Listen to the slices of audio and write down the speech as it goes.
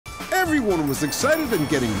Everyone was excited and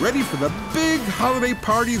getting ready for the big holiday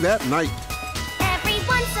party that night.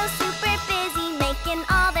 Everyone's so super busy, making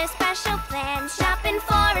all their special plans, shopping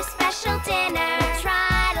for a special dinner.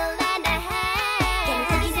 Try to lend a hand. Getting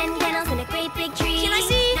cookies and candles and a great big tree. Can I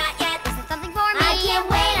see? Not yet. Is there something for me? I can't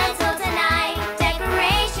wait until tonight.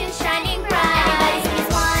 Decorations shining bright. Everybody sing as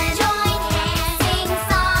one. Join hands, sing a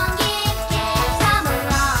song, give gifts. Come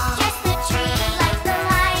along, dress the tree like the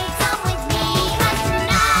lights. Come with me, 'cause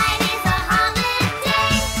tonight is a holiday.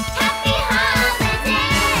 Happy holiday.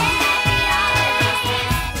 Happy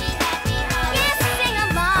holidays. Happy holidays. Yes, sing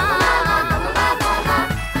along.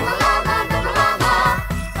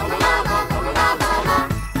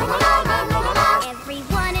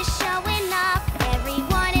 Everyone is showing up,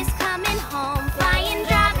 everyone is coming home, flying,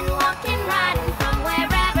 driving, walking, riding from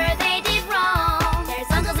wherever they did roam. There's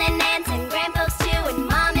uncles and aunts and grandfolks too, and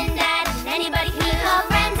mom and dad, and anybody who call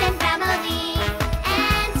friends and family.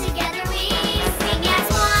 And together we sing as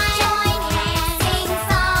one. Join hands, sing a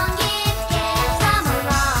song, give gifts. Come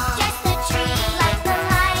along, dress the tree like the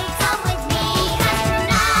lights. Come with me, 'cause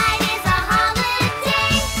tonight is a holiday.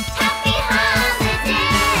 Happy holiday. Happy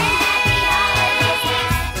holidays.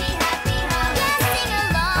 Happy holidays. Sing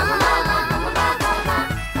along.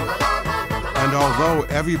 And although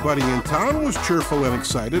everybody in town was cheerful and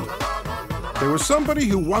excited, there was somebody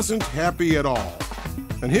who wasn't happy at all.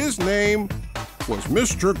 And his name was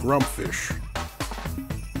Mr. Grumpfish.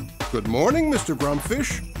 Good morning, Mr.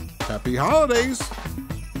 Grumpfish. Happy holidays.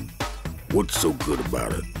 What's so good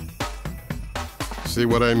about it? See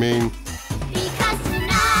what I mean? Because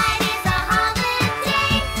tonight is a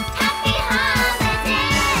holiday. Happy holiday.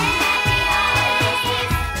 Happy holidays.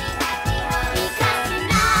 Because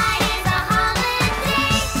tonight is a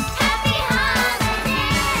holiday. Happy holiday.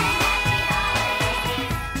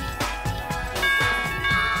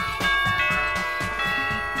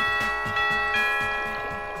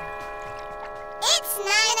 It's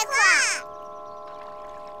 9 o'clock.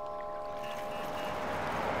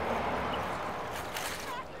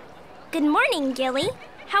 Good morning, Gilly.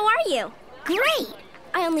 How are you? Great.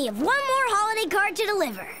 I only have one more holiday card to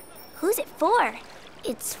deliver. Who's it for?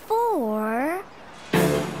 It's for...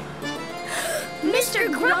 Mr.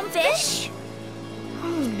 Grumpfish?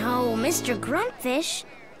 Oh, no, Mr. Grumpfish.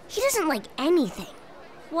 He doesn't like anything.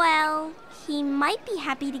 Well, he might be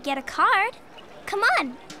happy to get a card. Come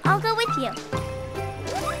on, I'll go with you.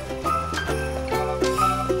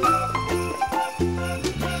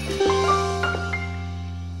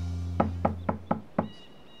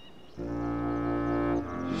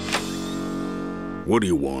 What do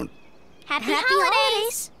you want? Happy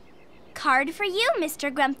holidays. Card for you, Mr.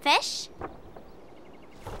 Grumpfish.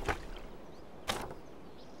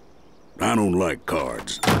 I don't like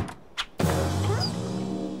cards.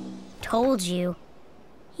 Told you.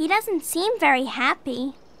 He doesn't seem very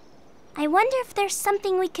happy. I wonder if there's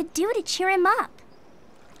something we could do to cheer him up.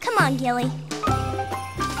 Come on, Gilly.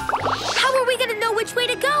 How are we gonna know which way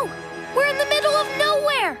to go? We're in the middle of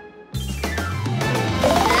nowhere.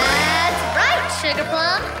 That's right, Sugar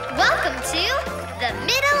Plum. Welcome to the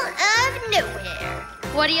middle of nowhere.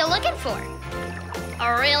 What are you looking for?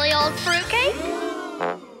 A really old fruitcake?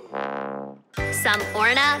 Some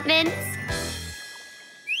ornaments?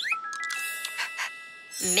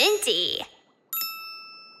 Minty.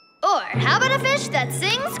 Or how about a fish that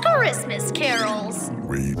sings Christmas carols?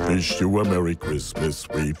 We wish you a Merry Christmas.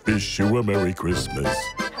 We wish you a Merry Christmas.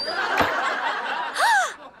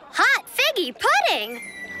 Hot figgy pudding!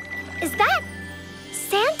 Is that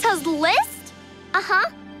Santa's list? Uh-huh.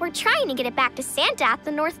 We're trying to get it back to Santa at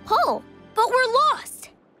the North Pole, but we're lost.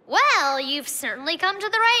 Well, you've certainly come to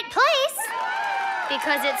the right place.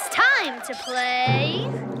 Because it's time to play...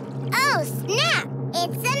 Oh, snap!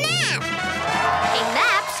 It's a nap! A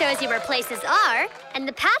map shows you where places are and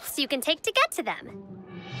the paths you can take to get to them.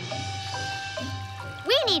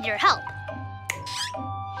 We need your help.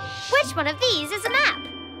 Which one of these is a map?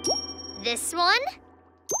 This one,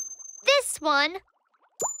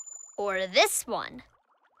 or this one?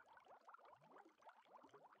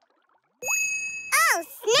 Oh,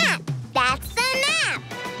 snap! That's the map!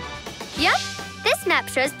 Yep, this map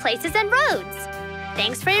shows places and roads.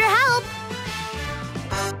 Thanks for your help.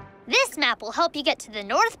 This map will help you get to the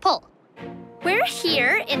North Pole. We're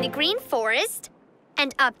here in the Green Forest,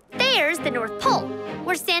 and up there's the North Pole,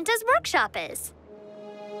 where Santa's workshop is.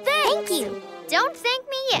 Thank you. Don't thank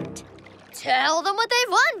me yet. Tell them what they've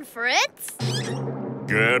won, Fritz.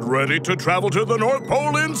 Get ready to travel to the North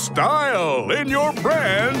Pole in style in your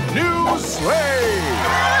brand new sleigh.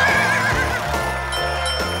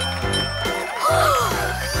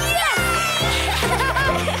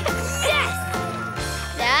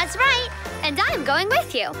 Yes! That's right, and I'm going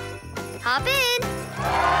with you. Hop in.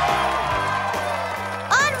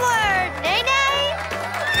 Onward, Nay-Nay!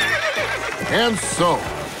 And so,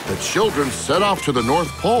 the children set off to the North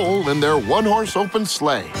Pole in their one-horse open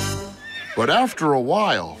sleigh. But after a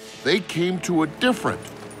while, they came to a different,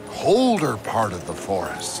 colder part of the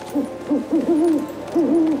forest.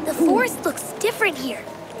 The forest looks different here.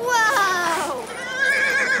 Whoa!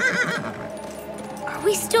 Are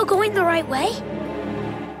we still going the right way?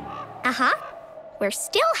 Uh-huh. We're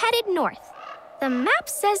still headed north. The map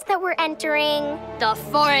says that we're entering... The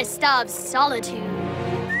Forest of Solitude.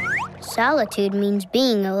 Solitude means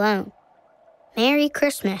being alone. Merry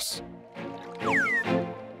Christmas.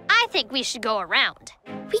 I think we should go around.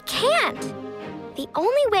 We can't. The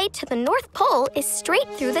only way to the North Pole is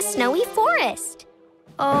straight through the snowy forest.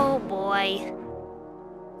 Oh, boy.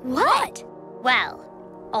 What? Well,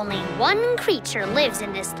 only one creature lives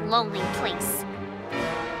in this lonely place.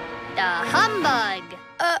 The humbug.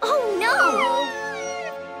 Oh,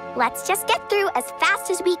 no! Let's just get through as fast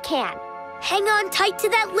as we can. Hang on tight to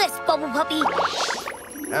that list, Bubble Puppy.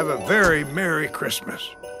 Have a very Merry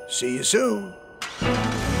Christmas. See you soon.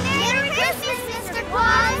 Merry Christmas, Mr.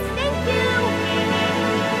 Claus! Thank you!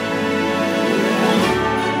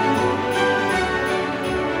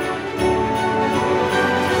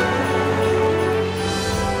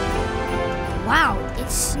 Wow,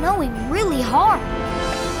 it's snowing really hard.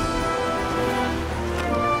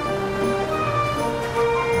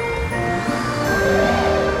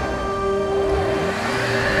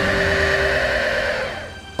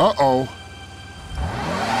 Uh-oh.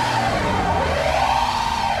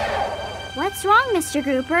 What's wrong, Mr.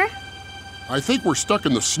 Grouper? I think we're stuck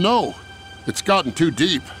in the snow. It's gotten too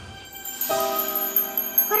deep.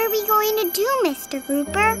 What are we going to do, Mr.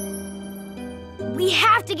 Grouper? We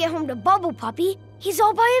have to get home to Bubble Puppy. He's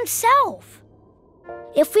all by himself.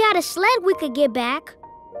 If we had a sled, we could get back.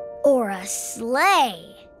 Or a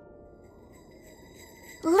sleigh.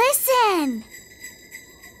 Listen!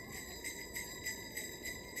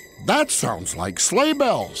 That sounds like sleigh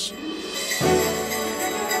bells.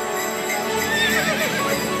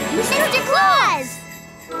 Mr. Claus!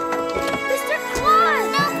 Mr. Claus!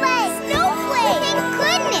 Snowflake! Snowflake! Thank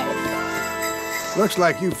goodness! Looks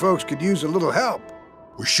like you folks could use a little help.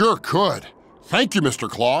 We sure could. Thank you, Mr.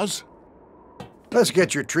 Claus. Let's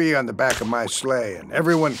get your tree on the back of my sleigh and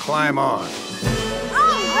everyone climb on. All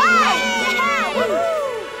right!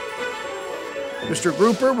 Mr.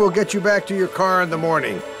 Grouper, we'll get you back to your car in the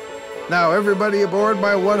morning. Now, everybody aboard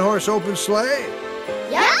my one-horse open sleigh?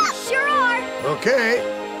 Yeah, sure are! Okay.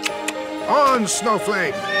 On,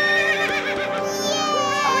 Snowflake!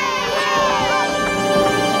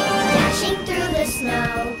 Dashing through the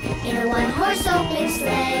snow in a one-horse open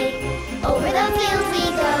sleigh. Over the fields we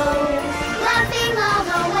go, laughing all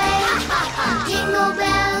the way. Jingle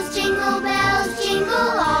bells,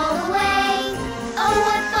 jingle all the way. Oh,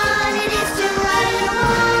 what fun it is to ride in a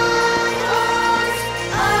one-horse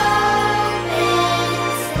open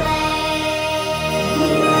sleigh.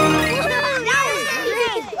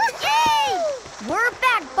 Yay! We're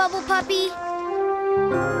back, Bubble Puppy.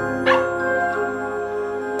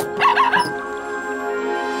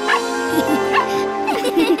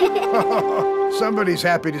 Somebody's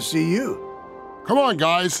happy to see you. Come on,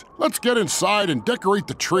 guys. Let's get inside and decorate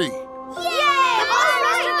the tree. Yay! All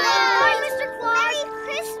right, Mr. Claus! Merry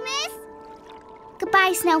Christmas!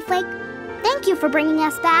 Goodbye, Snowflake. Thank you for bringing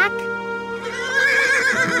us back.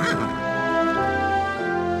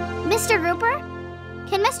 Mr. Grouper,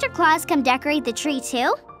 can Mr. Claus come decorate the tree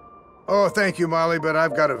too? Oh, thank you, Molly, but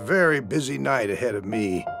I've got a very busy night ahead of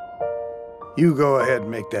me. You go ahead and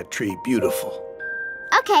make that tree beautiful.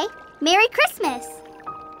 Okay, Merry Christmas.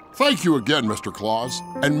 Thank you again, Mr. Claus,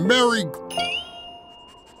 and Merry...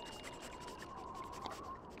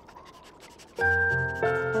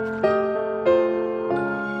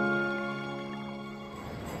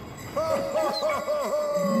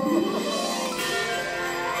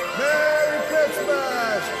 Merry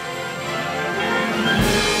Christmas!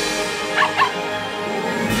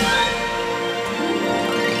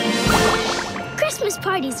 Christmas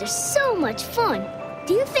parties are so much fun.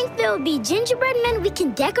 Do you think there will be gingerbread men we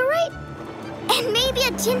can decorate? And maybe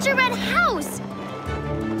a gingerbread house.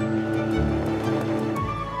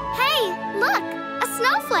 Hey, look, a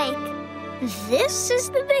snowflake. This is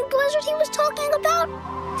the big blizzard he was talking about?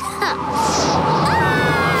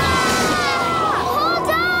 Hold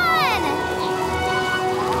on!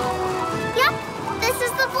 Yep, this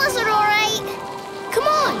is the blizzard, all right. Come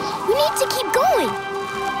on, we need to keep going.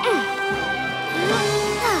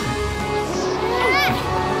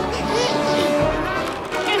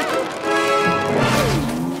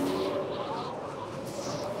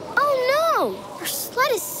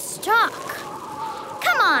 chalk.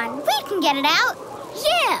 Come on, we can get it out.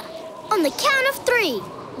 Yeah! On the count of 3.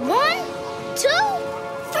 1, 2,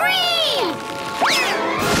 3!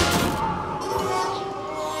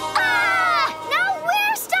 Ah! Now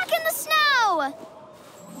we're stuck in the snow!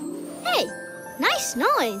 Hey, nice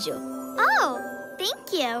snow angel. Oh,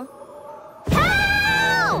 thank you.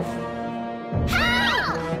 Help!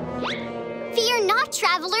 Help! Fear not,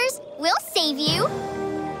 travelers. We'll save you.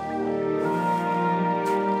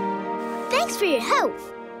 Thanks for your help.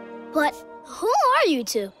 But who are you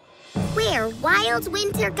two? We're wild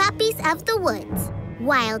winter guppies of the woods.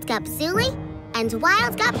 Wild Gup Zooli and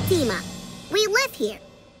Wild Gup Dima. We live here.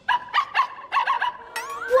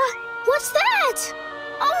 What's that?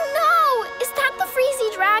 Oh no! Is that the Freezy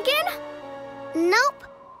Dragon? Nope.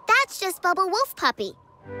 That's just Bubble Wolf Puppy.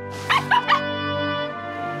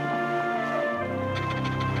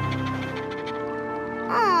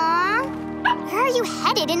 Aww. Where are you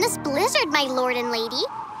headed in this blizzard, my lord and lady?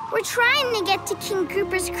 We're trying to get to King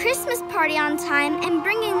Grouper's Christmas party on time and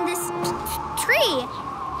bring in this tree.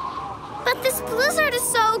 But this blizzard is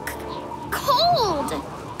so cold.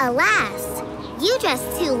 Alas, you dress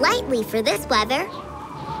too lightly for this weather.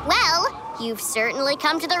 Well, you've certainly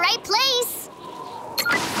come to the right place.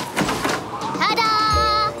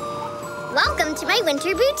 Ta-da! Welcome to my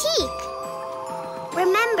winter boutique.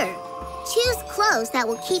 Remember, choose clothes that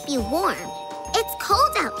will keep you warm. It's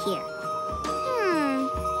cold out here.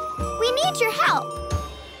 We need your help.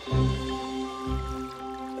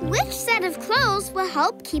 Which set of clothes will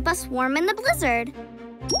help keep us warm in the blizzard?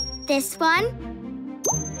 This one,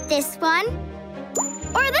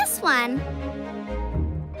 or this one?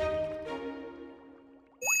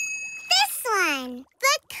 This one.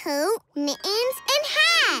 The coat, mittens, and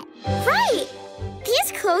hat. Right!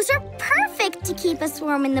 These clothes are perfect to keep us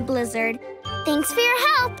warm in the blizzard. Thanks for your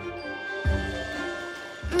help.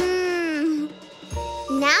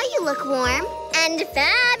 Now you look warm. And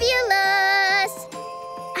fabulous!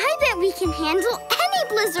 I bet we can handle any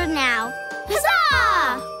blizzard now.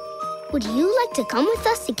 Huzzah! Would you like to come with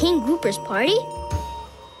us to King Grouper's party?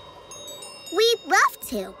 We'd love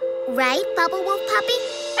to. Right, Bubble Wolf Puppy?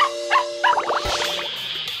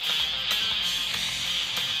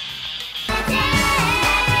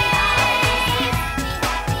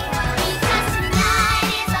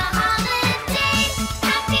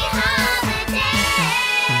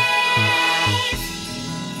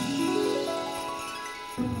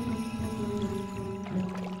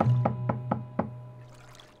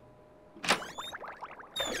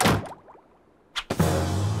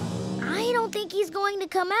 He's going to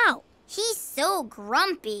come out. He's so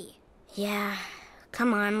grumpy. Yeah,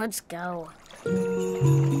 come on, let's go. It's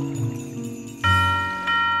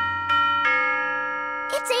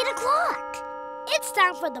 8 o'clock. It's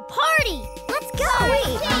time for the party. Let's go.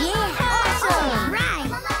 Yeah, awesome.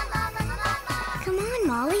 Right. Come on,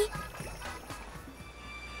 Molly.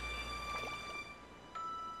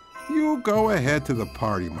 You go ahead to the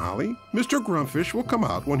party, Molly. Mr. Grumpfish will come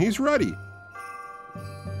out when he's ready.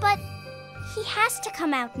 But he has to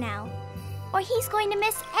come out now, or he's going to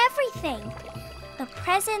miss everything. The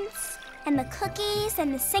presents, and the cookies,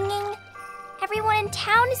 and the singing. Everyone in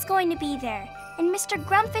town is going to be there, and Mr.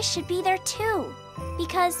 Grumpfish should be there too.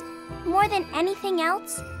 Because, more than anything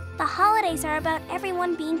else, the holidays are about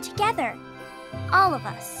everyone being together. All of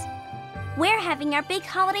us. We're having our big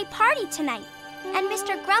holiday party tonight, and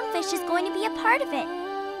Mr. Grumpfish is going to be a part of it,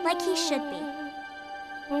 like he should be.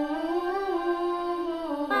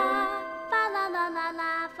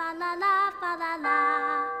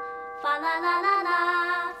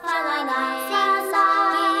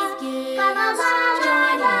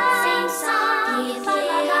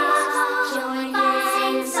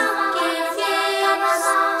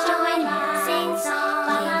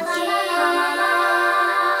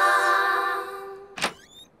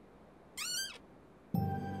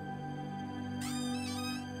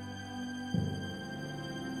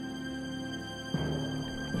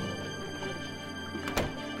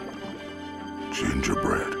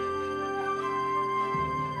 Gingerbread.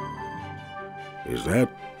 Is that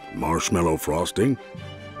marshmallow frosting?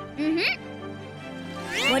 Mm-hmm.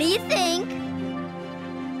 What do you think?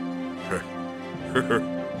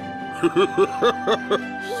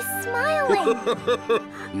 He's smiling.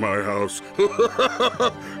 My house.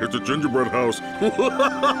 It's a gingerbread house. He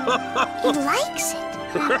likes it.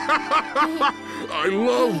 I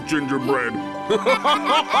love gingerbread.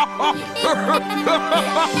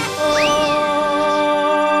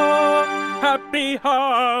 Happy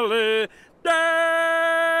holidays!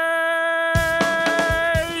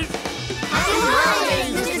 Happy holidays,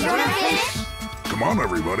 Mr. Grumpfish! Come on,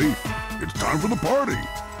 everybody. It's time for the party.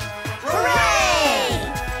 Hooray!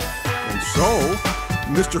 And so,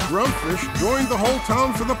 Mr. Grumpfish joined the whole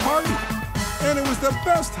town for the party. And it was the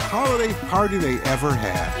best holiday party they ever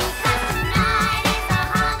had.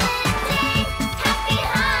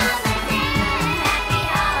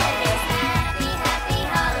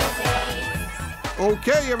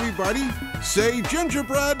 Okay, everybody, say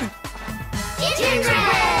gingerbread.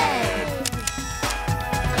 Gingerbread!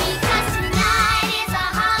 Because tonight is a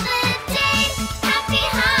holiday. Happy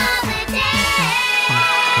holidays!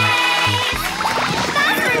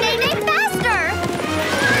 Faster, Nene, faster!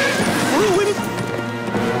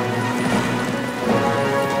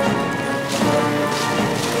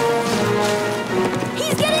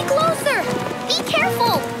 He's getting closer! Be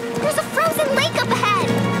careful! There's a frozen lake up ahead!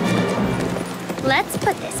 Let's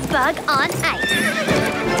put this bug on ice.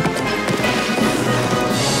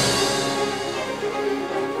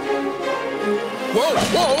 Whoa,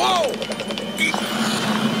 whoa, whoa!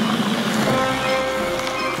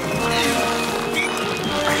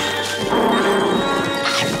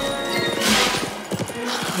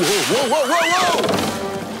 Whoa, whoa, whoa, whoa, whoa!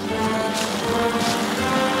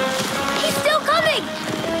 He's still coming!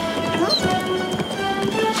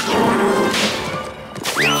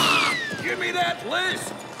 Give me that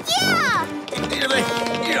list! Yeah!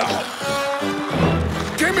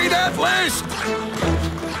 Give me that list!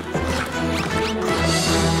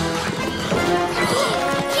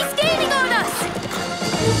 He's gaining on us!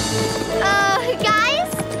 Guys?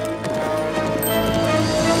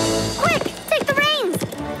 Quick, take the reins!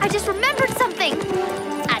 I just remembered something.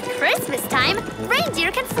 At Christmas time,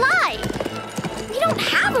 reindeer can fly. We don't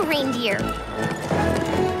have a reindeer.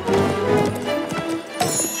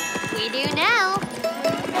 We do now.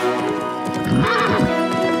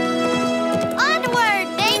 Onward,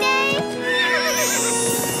 Nene!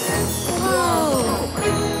 Whoa!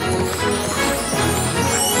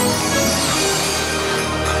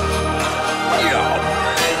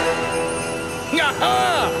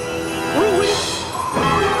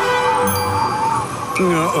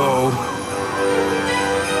 Uh-oh.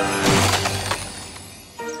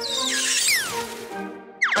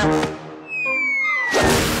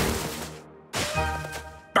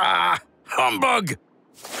 Ah, humbug!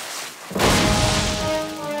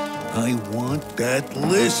 I want that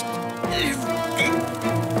list.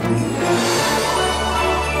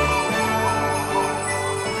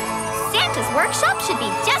 Santa's workshop should be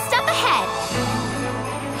just up ahead.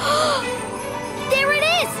 There it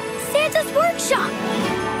is! Santa's workshop!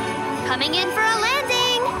 Coming in for a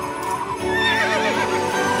landing.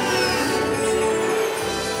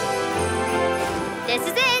 This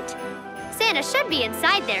is it. Santa should be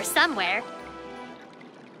inside there somewhere.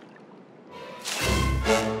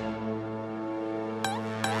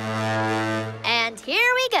 And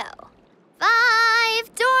here we go.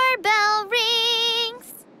 5 doorbell rings.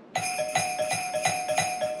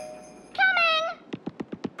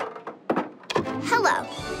 Hello,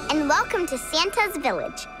 and welcome to Santa's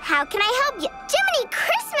Village. How can I help you? Jiminy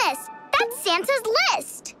Christmas! That's Santa's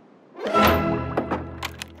list!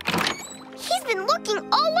 He's been looking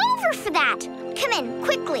all over for that. Come in,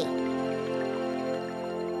 quickly.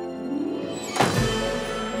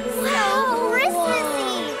 So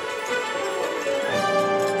Christmassy!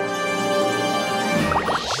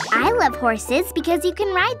 I love horses because you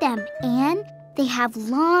can ride them, and they have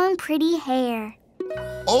long, pretty hair.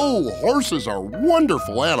 Oh, horses are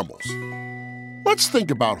wonderful animals. Let's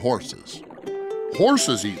think about horses.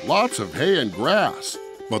 Horses eat lots of hay and grass,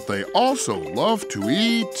 but they also love to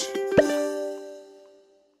eat...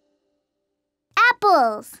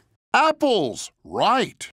 Apples. apples,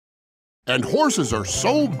 right. And horses are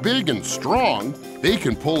so big and strong, they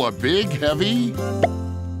can pull a big, heavy...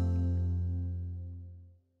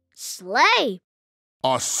 Sleigh.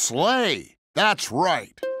 a sleigh. That's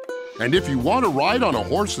right. And if you want to ride on a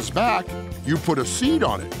horse's back, you put a seat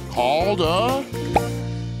on it called a...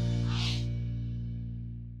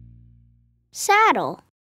 Saddle.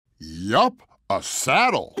 Yup, a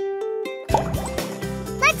saddle.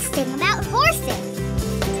 Let's sing about horses.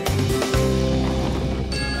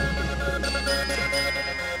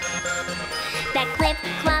 That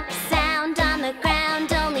clip-clop sound on the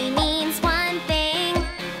ground only means one thing.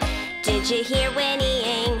 Did you hear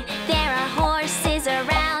whinnying? There are horses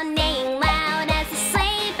around, neighing loud as the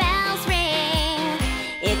sleigh bells ring.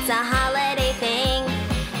 It's a holiday thing.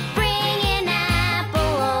 Bring an apple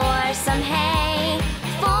or some hay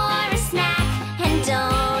for a snack, and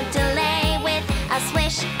don't delay with a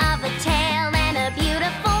swish of a tail and a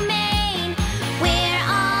beautiful mane. We're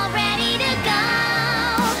all ready to go.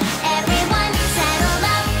 Everyone settle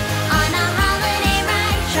up on a holiday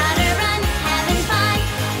ride. Try to run, having fun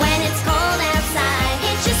when it's cold.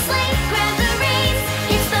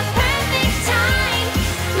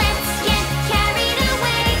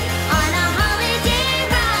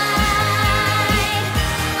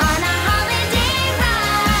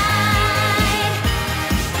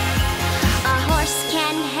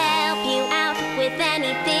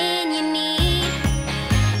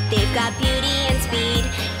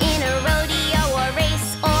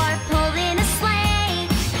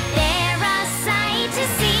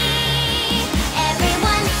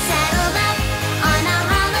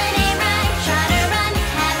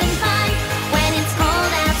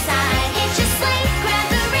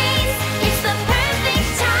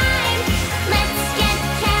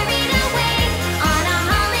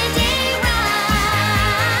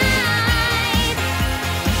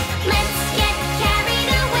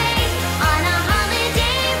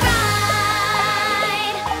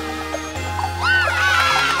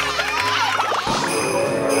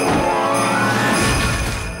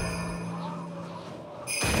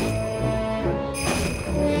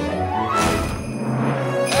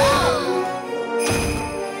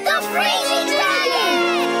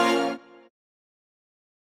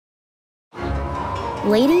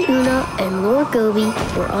 Lady Oona and Lord Goby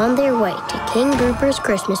were on their way to King Grouper's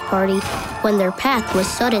Christmas party when their path was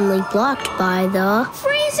suddenly blocked by the...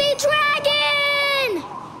 Freezy Dragon!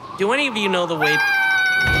 Do any of you know the way?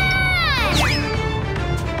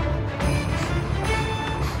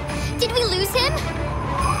 Did we lose him?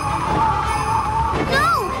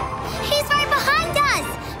 No! He's right behind us!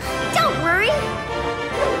 Don't worry.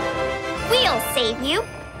 We'll save you.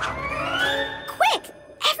 Quick!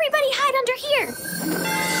 Everybody hide under here.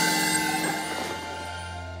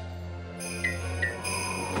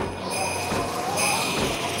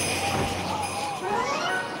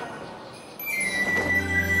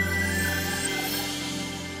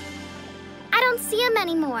 I don't see him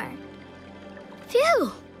anymore.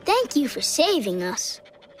 Phew! Thank you for saving us.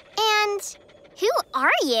 And who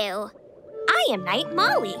are you? I am Knight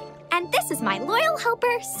Molly, and this is my loyal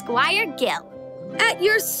helper, Squire Gil. At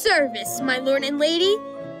your service, my lord and lady.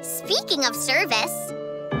 Speaking of service,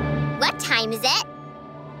 what time is it?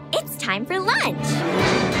 It's time for lunch.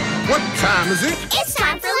 What time is it? It's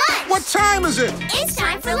time for lunch. What time is it? It's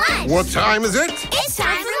time for lunch. What time is it? It's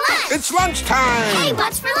time for lunch. It's lunchtime. Hey,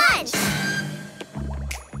 what's for lunch?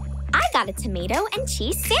 I got a tomato and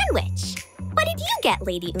cheese sandwich. What did you get,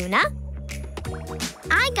 Lady Oona?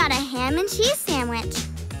 I got a ham and cheese sandwich.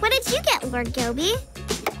 What did you get, Lord Goby?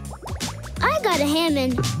 I got a ham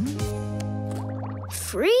and...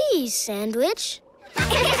 freeze sandwich. A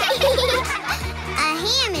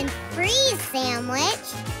ham and freeze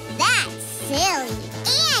sandwich? That's silly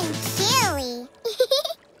and chilly.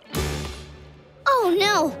 Oh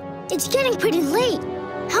no! It's getting pretty late.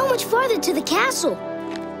 How much farther to the castle?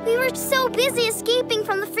 We were so busy escaping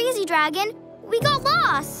from the Freezy Dragon, we got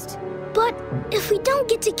lost. But if we don't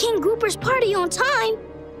get to King Grouper's party on time...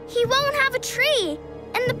 He won't have a tree,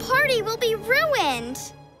 and the party will be ruined.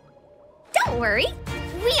 Don't worry.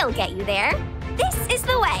 We'll get you there. This is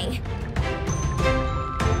the way.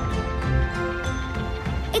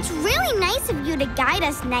 It's really nice of you to guide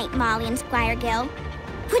us, Knight Molly and Squire Gil.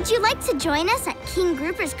 Would you like to join us at King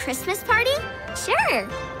Grouper's Christmas party? Sure.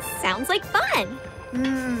 Sounds like fun.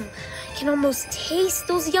 I can almost taste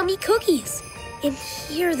those yummy cookies and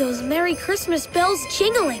hear those Merry Christmas bells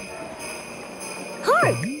jingling.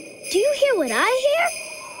 Hark! Do you hear what I hear?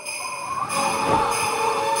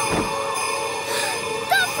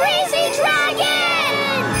 The Freezy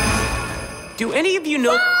Dragon! Do any of you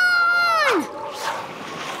know? Run!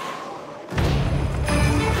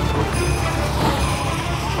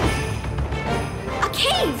 A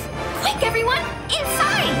cave! Quick, everyone!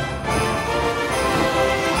 Inside!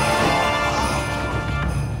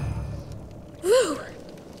 Whew!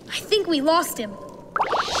 I think we lost him.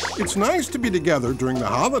 It's nice to be together during the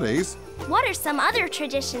holidays. What are some other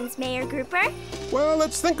traditions, Mayor Grouper? Well,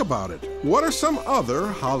 let's think about it. What are some other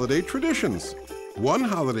holiday traditions? One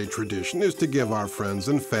holiday tradition is to give our friends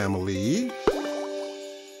and family...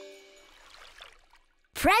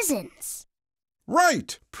 presents.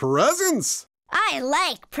 Right, presents! I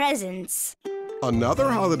like presents.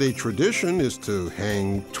 Another holiday tradition is to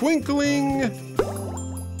hang twinkling...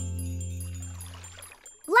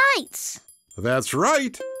 lights. That's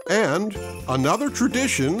right. And another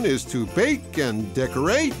tradition is to bake and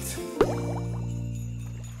decorate...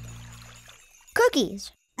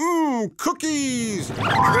 cookies. Cookies! Cookies!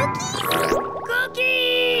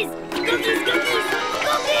 Cookies! Cookies, cookies,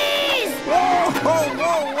 cookies! Whoa,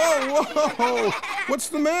 whoa, whoa, whoa! What's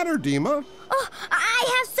the matter, Dima? Oh, I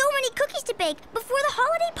have so many cookies to bake before the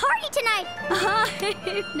holiday party tonight.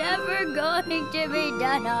 I'm never going to be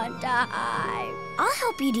done on time. I'll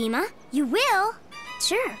help you, Dima. You will?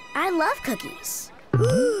 Sure, I love cookies.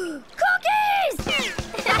 Cookies!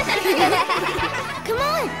 Come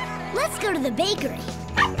on, let's go to the bakery.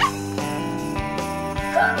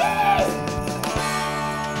 Cookies!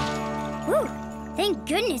 Whew, thank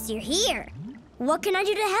goodness you're here. What can I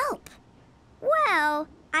do to help? Well,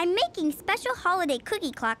 I'm making special holiday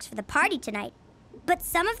cookie clocks for the party tonight. But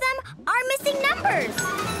some of them are missing numbers.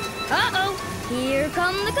 Uh-oh, here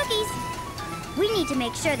come the cookies. We need to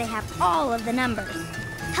make sure they have all of the numbers.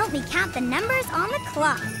 Help me count the numbers on the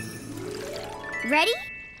clock. Ready?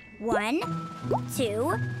 1,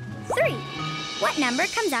 2, 3. What number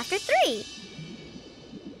comes after 3?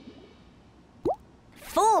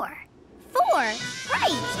 4. 4,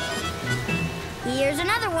 right. Here's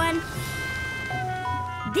another one.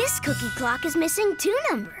 This cookie clock is missing 2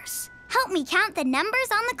 numbers. Help me count the numbers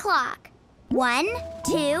on the clock. 1,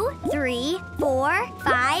 2, 3, 4,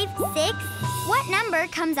 5, 6. What number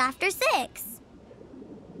comes after 6?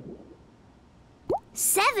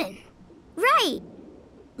 7. Right.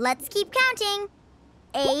 Let's keep counting.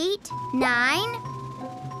 8, 9.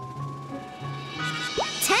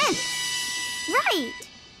 10. Right.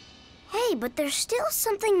 Hey, but there's still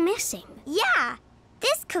something missing. Yeah,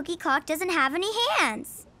 this cookie clock doesn't have any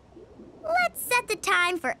hands. Let's set the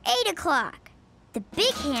time for 8 o'clock. The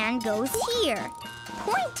big hand goes here,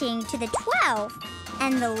 pointing to the 12,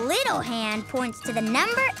 and the little hand points to the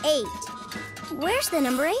number 8. Where's the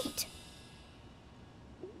number 8?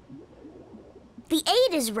 The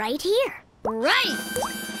 8 is right here. Right.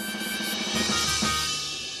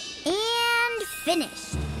 And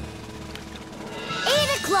finished.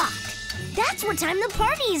 8 o'clock. That's what time the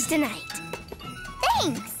party is tonight.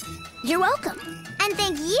 Thanks. You're welcome. And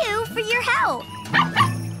thank you for your help.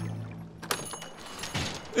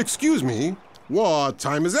 Excuse me, what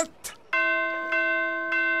time is it?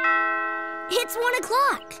 It's 1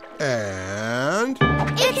 o'clock. And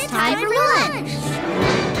It's time for lunch.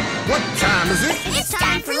 what time is it? It's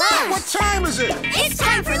time for lunch. What time is it? It's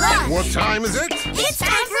time for lunch. What time is it? It's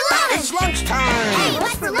time for lunch. It's lunchtime. Hey,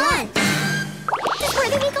 what's for lunch? That's where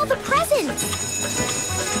they make all the presents.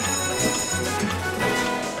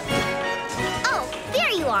 Oh,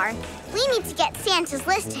 there you are. We need to get Santa's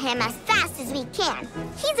list to him as fast as we can.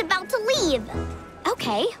 He's about to leave.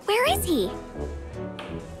 Okay, where is he?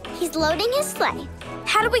 He's loading his sleigh.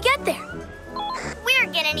 How do we get there? We're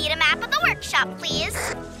gonna need a map of the workshop, please.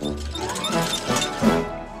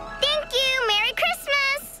 Thank you. Merry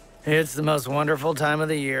Christmas. It's the most wonderful time of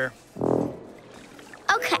the year.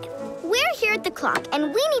 Okay, we're here at the clock,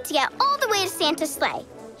 and we need to get all the way to Santa's sleigh.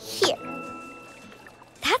 Here.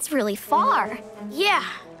 That's really far. Yeah,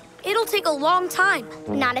 it'll take a long time.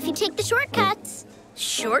 Not if you take the shortcuts.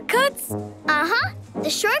 Shortcuts? Uh-huh. The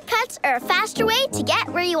shortcuts are a faster way to get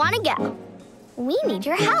where you want to go. We need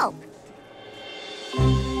your help.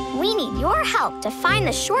 We need your help to find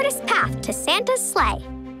the shortest path to Santa's sleigh.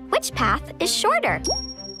 Which path is shorter?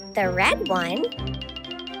 The red one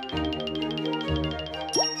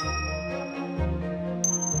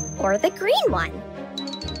or the green one?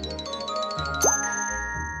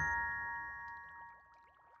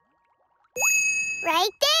 Right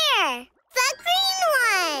there. The green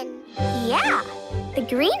one. Yeah, the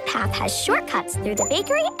green path has shortcuts through the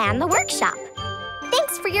bakery and the workshop.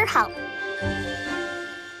 Thanks for your help.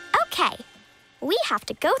 Okay, we have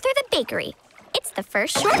to go through the bakery. It's the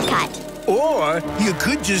first shortcut. Or you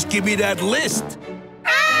could just give me that list.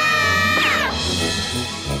 Ah!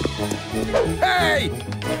 Hey!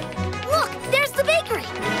 Look, there's the bakery.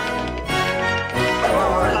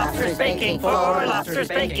 4 lobsters baking, 4 lobsters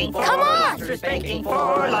baking, 4 Come on! lobsters baking, 4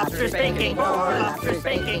 lobsters baking, 4 lobsters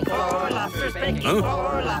baking, 4 lobsters baking, 4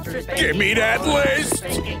 lobsters baking. Give me that list.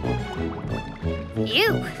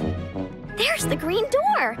 Ew. There's the green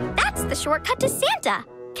door. That's the shortcut to Santa.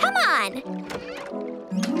 Come on.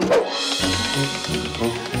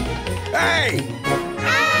 Hey!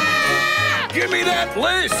 Ah! Give me that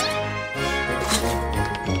list.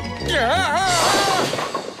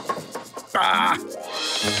 Ah!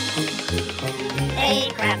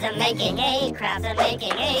 8 crabs are making, 8 crabs are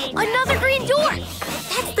making, 8. Another green door.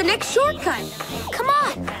 That's the next shortcut. Come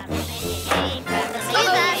on. Excuse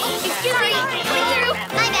us. Excuse me. Going through.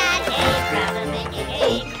 My bad.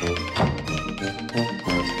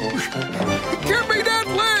 Give me that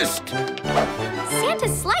list.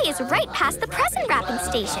 Santa's sleigh is right past the present wrapping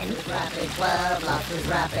station.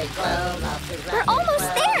 We're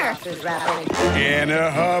almost there. And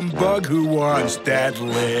a humbug who wants that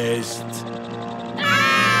list.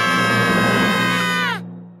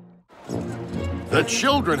 The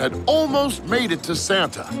children had almost made it to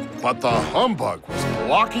Santa, but the humbug was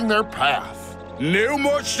blocking their path. No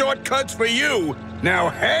more shortcuts for you. Now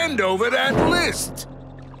hand over that list.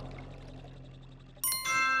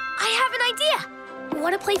 I have an idea.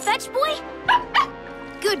 Want to play fetch, boy?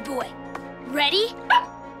 Good boy. Ready?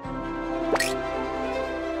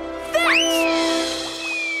 Fetch!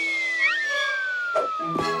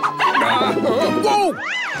 Whoa!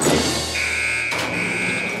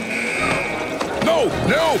 No!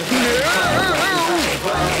 No!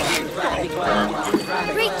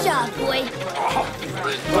 Great job, boy.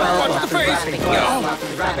 Watch the face! Whoa,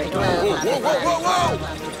 whoa, whoa, whoa,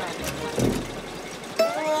 whoa!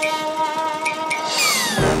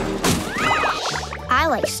 I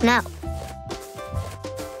like snow.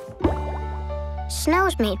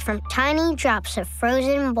 Snow's made from tiny drops of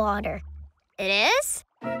frozen water. It is?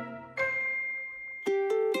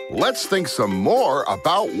 Let's think some more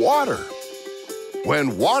about water.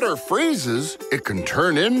 When water freezes, it can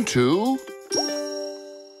turn into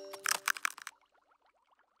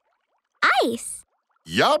Ice.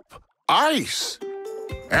 Yup, ice.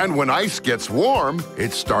 And when ice gets warm,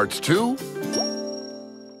 it starts to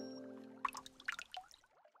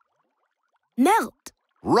Melt.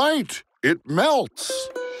 Right, it melts.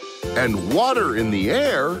 And water in the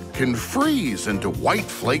air can freeze into white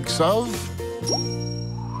flakes of...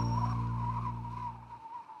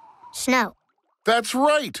 Snow. That's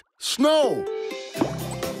right, snow.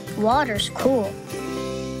 Water's cool.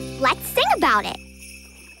 Let's sing about it.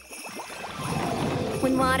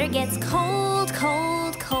 When water gets cold,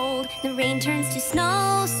 cold, cold, the rain turns to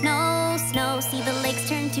snow, snow, snow. See the lakes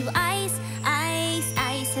turn to ice, ice,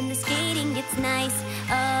 ice, and the skating gets nice.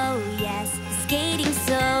 Oh yes, the skating's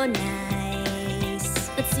so nice.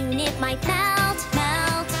 But soon it might melt,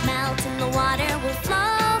 melt, melt, and the water will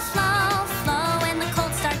flow, flow, flow, and the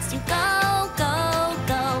cold starts to go, go,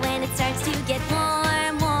 go, and it starts to get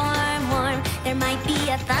warm, warm, warm. There might be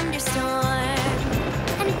a thunderstorm,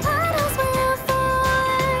 and puddles will form.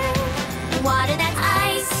 Water that's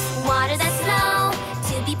ice, water that's snow.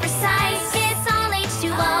 To be precise, it's all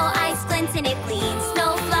H2O. Ice glints and it cleans,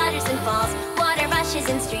 snow flutters and falls. Water rushes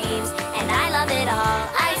and streams, and I love it all.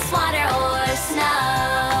 Ice, water, or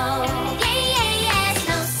snow. Yeah, yeah, yeah.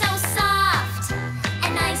 Snow so soft,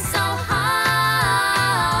 and ice so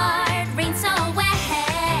hard. Rain so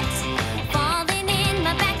wet, falling in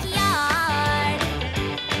my backyard.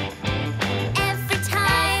 Every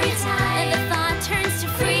time the thought turns to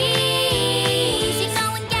freeze, you go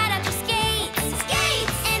and get out your skates,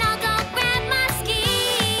 skates, and I'll go grab my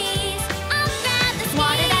skis. I'll grab the skis.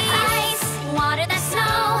 Water that's ice, water that's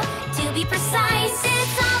snow. To be precise,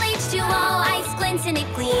 it's all H2O. Ice glints and it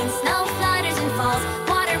cleans, snow flutters and falls.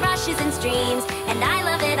 Water rushes and streams, and I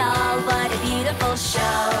love it all. What a beautiful show.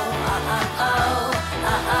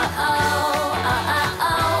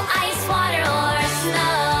 Ice, water, or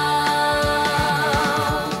snow.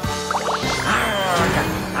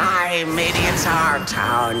 Aye, maybe it's our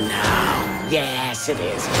town now. Yes, it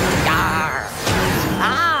is. Yar!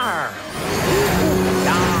 Yar!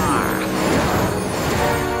 Yar!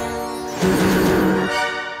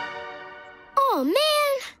 Oh,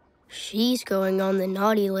 man. She's going on the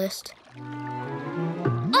naughty list.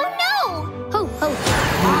 Oh no! Ho, ho.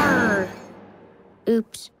 Arr.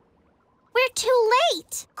 Oops. We're too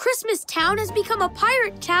late. Christmas Town has become a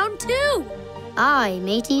pirate town, too. Aye,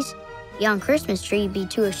 mateys. Yon Christmas tree be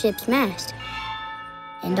to a ship's mast.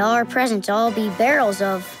 And our presents all be barrels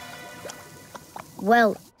of...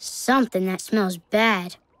 well, something that smells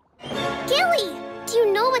bad. Gilly, do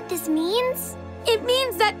you know what this means? It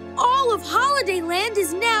means that all of Holiday Land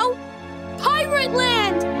is now Pirate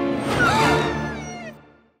Land!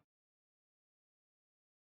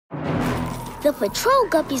 The Patrol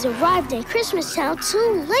Guppies arrived in Christmas Town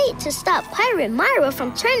too late to stop Pirate Myra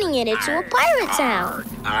from turning it into a pirate town.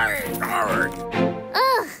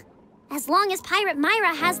 Ugh. As long as Pirate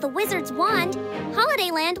Myra has the wizard's wand,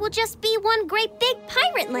 Holiday Land will just be one great big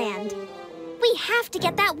pirate land. We have to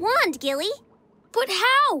get that wand, Gilly. But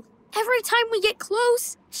how? Every time we get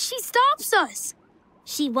close, she stops us.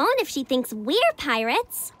 She won't if she thinks we're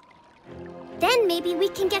pirates. Then maybe we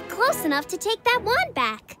can get close enough to take that wand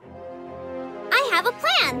back. I have a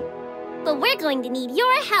plan, but we're going to need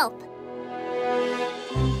your help.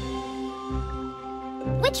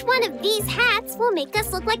 Which one of these hats will make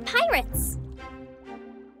us look like pirates?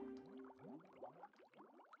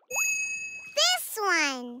 This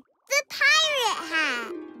one. The pirate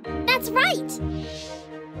hat. That's right.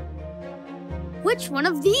 Which one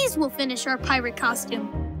of these will finish our pirate costume?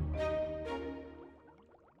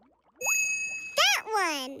 That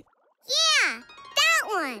one. Yeah, that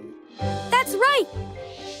one. That's right.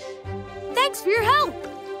 Thanks for your help.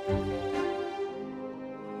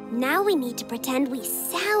 Now we need to pretend we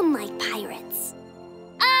sound like pirates.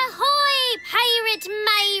 Ahoy, Pirate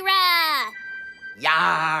Myra!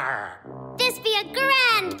 Yar! This be a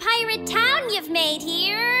grand pirate town you've made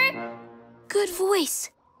here. Good voice.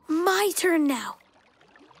 My turn now.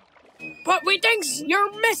 But we thinks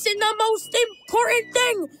you're missing the most important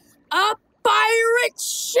thing. A pirate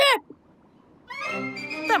ship!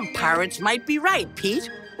 Them pirates might be right, Pete.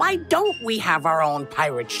 Why don't we have our own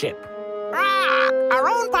pirate ship? Our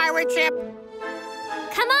own pirate ship.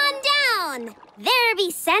 Come on down. There be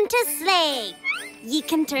Santa's sleigh. You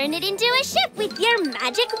can turn it into a ship with your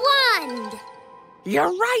magic wand.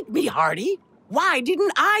 You're right, me hearty. Why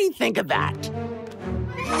didn't I think of that?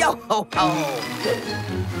 Yo-ho-ho!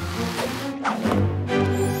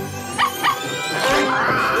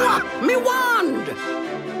 Me wand!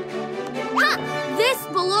 Ha! This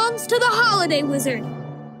belongs to the Holiday Wizard.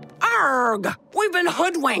 Arg! We've been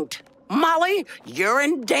hoodwinked. Molly, you're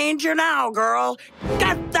in danger now, girl.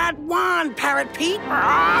 Get that wand, Parrot Pete.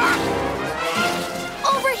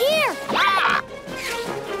 Over here.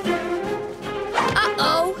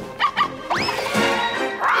 Uh-oh.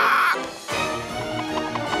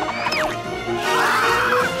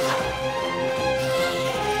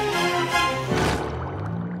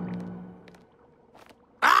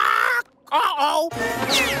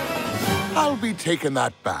 I'll be taking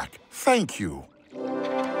that back. Thank you.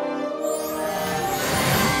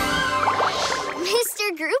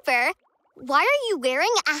 Mr. Grouper, why are you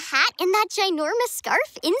wearing a hat and that ginormous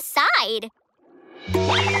scarf inside?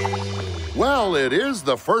 Well, it is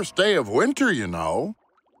the first day of winter, you know.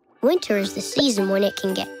 Winter is the season when it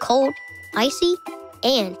can get cold, icy,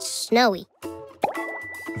 and snowy.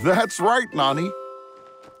 That's right, Nani.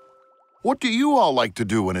 What do you all like to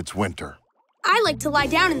do when it's winter? I like to lie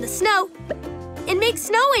down in the snow and make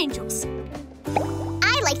snow angels.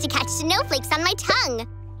 I like to catch snowflakes on my tongue.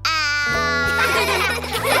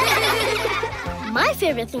 My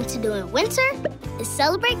favorite thing to do in winter is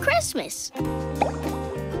celebrate Christmas.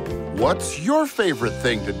 What's your favorite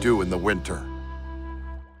thing to do in the winter?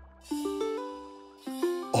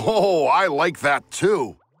 Oh, I like that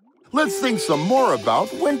too. Let's think some more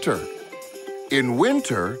about winter. In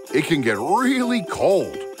winter, it can get really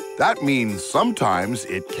cold. That means sometimes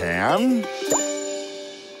it can...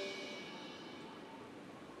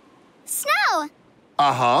 Snow!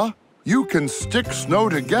 Uh-huh. You can stick snow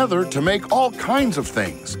together to make all kinds of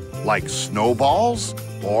things, like snowballs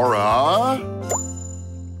or a...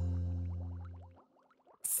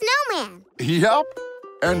 Snowman! Yep.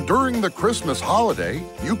 And during the Christmas holiday,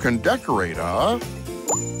 you can decorate a...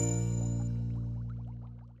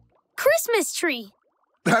 Christmas tree.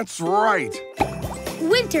 That's right.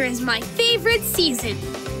 Winter is my favorite season.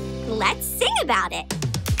 Let's sing about it.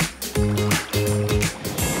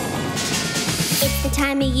 It's the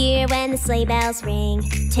time of year when the sleigh bells ring,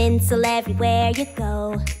 tinsel everywhere you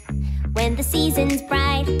go. When the season's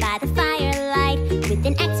bright by the firelight, with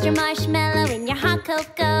an extra marshmallow in your hot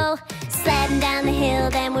cocoa. Sledding down the hill,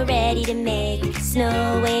 then we're ready to make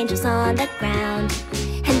snow angels on the ground.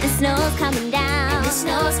 And the snow's coming down, and the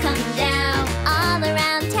snow's coming down, all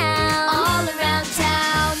around town, all around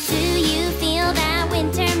town. Do you feel that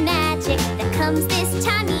winter magic that comes this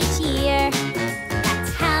time each year?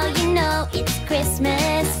 That's how you know it's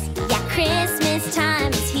Christmas. Yeah, Christmas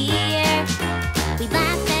time is here. We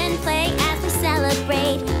laugh and play as we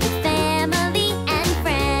celebrate with family and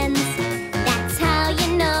friends. That's how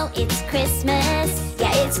you know it's Christmas.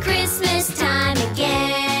 Yeah, it's Christmas time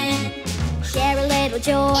again. Share a little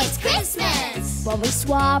joy. It's Christmas! When we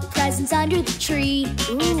swap presents under the tree.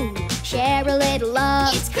 Ooh, share a little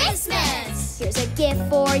love. It's Christmas! Here's a gift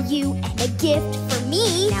for you and a gift for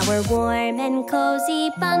me. Now we're warm and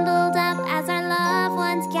cozy, bundled up as our loved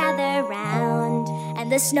ones gather round.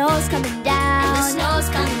 And the snow's coming down. And the snow's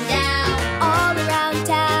coming down. All around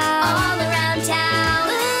town. All around town.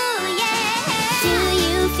 Ooh, yeah. Do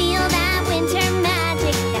you feel that winter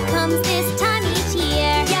magic that comes this time each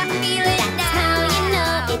year? Yeah, feel it That's now. how you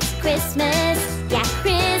know it's Christmas. Yeah,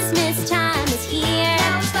 Christmas time is here.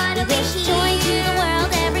 We wish joy to the world,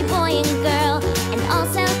 every boy and girl, and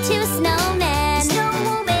also to snowmen.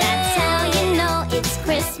 That's how you know it's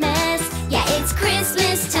Christmas. Yeah, it's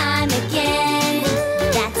Christmas time again.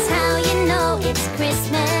 That's how you know it's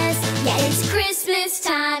Christmas. Yeah, it's Christmas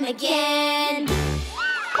time again.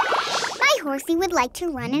 My horsey would like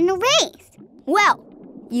to run in a race. Well,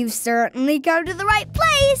 you've certainly come to the right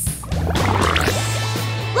place.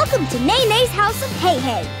 Welcome to Nene House of Hay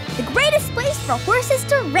Hay, the greatest place for horses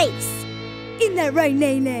to race. Isn't that right,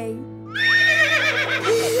 Nene?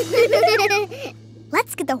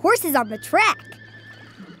 Let's get the horses on the track.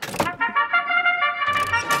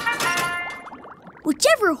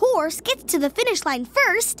 Whichever horse gets to the finish line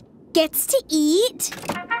first gets to eat...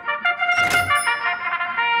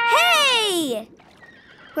 Hay!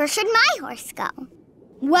 Where should my horse go?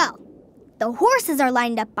 Well, the horses are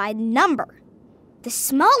lined up by number. The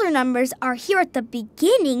smaller numbers are here at the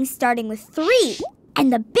beginning, starting with 3.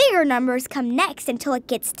 And the bigger numbers come next until it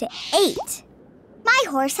gets to 8. My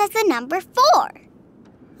horse has the number 4.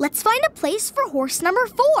 Let's find a place for horse number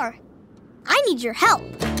 4. I need your help.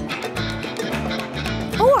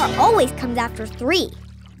 4 always comes after 3.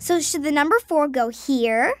 So should the number 4 go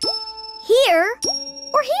here, here,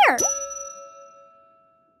 or here?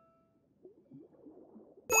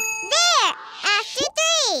 There! After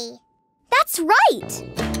 3! That's right!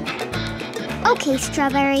 Okay,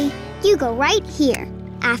 Strawberry. You go right here,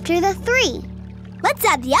 after the 3. Let's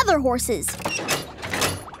add the other horses.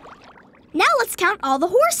 Now let's count all the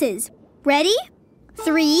horses. Ready?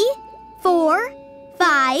 3, 4,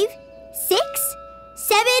 5, 6,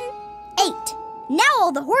 7, 8. Now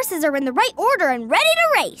all the horses are in the right order and ready to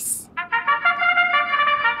race.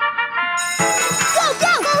 Go,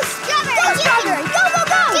 go! Go, Strawberry! Go, Strawberry! Go, go,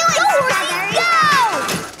 go! Do it, Go, horses, go!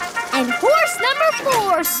 And horse number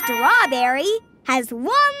 4, Strawberry, has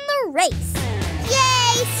won the race.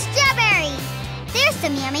 Yay, Strawberry! There's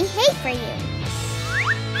some yummy hay for you.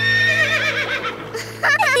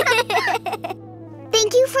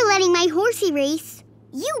 horsey race.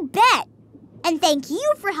 You bet. And thank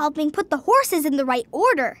you for helping put the horses in the right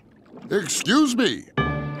order. Excuse me.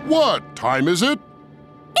 What time is it?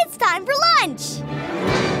 It's time for lunch.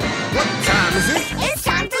 What time is it? It's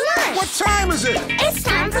time for lunch. What time is it? It's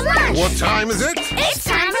time for lunch. What time is it? It's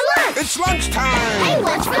time for lunch. It's lunchtime. Hey,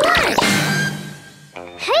 what's for lunch?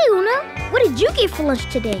 Hey, Oona, what did you get for lunch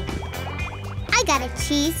today? I got a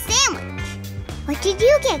cheese sandwich. What did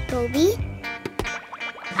you get, Gobi?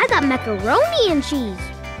 I got macaroni and cheese.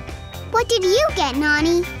 What did you get,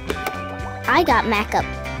 Nani? I got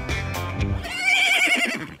macaroni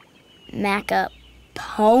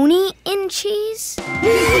and cheese?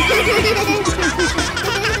 Macaroni and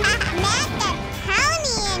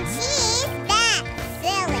cheese? That's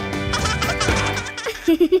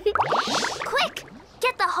silly. Quick,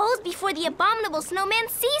 get the hose before the abominable snowman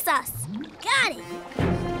sees us. Got it.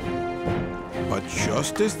 But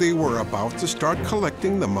just as they were about to start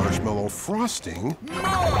collecting the marshmallow frosting...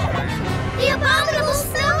 The abominable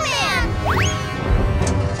snowman!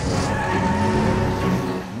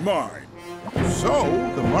 Mine. So,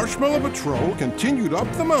 the Marshmallow Patrol continued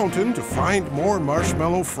up the mountain to find more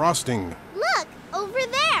marshmallow frosting. Look, over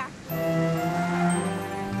there.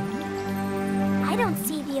 I don't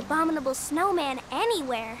see the abominable snowman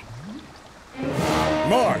anywhere.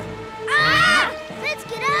 Mine. Ah! Let's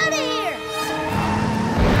get out of here!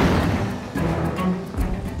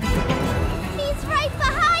 He's right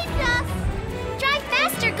behind us! Drive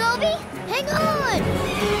faster, Gobi! Hang on!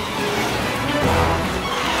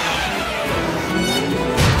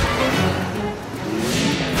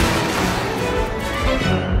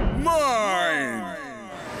 Mine.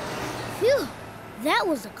 Phew, that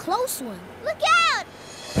was a close one. Look out!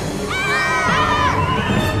 Ah!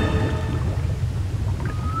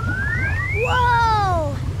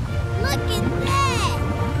 Whoa! Look at that!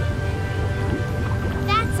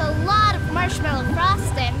 That's a lot of marshmallow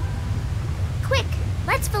frosting. Quick,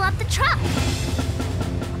 let's fill up the truck.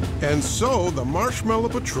 And so, the Marshmallow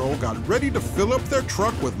Patrol got ready to fill up their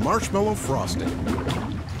truck with marshmallow frosting.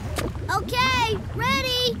 Okay,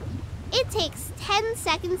 ready! It takes 10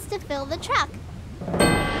 seconds to fill the truck.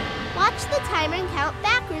 Watch the timer and count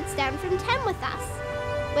backwards down from 10 with us.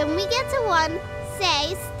 When we get to 1,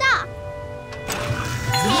 say stop.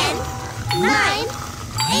 10, 9,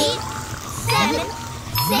 8, 7,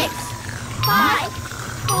 6, 5,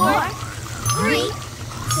 4, 3,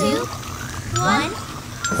 2, 1,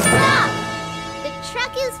 stop! The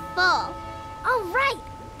truck is full. All right,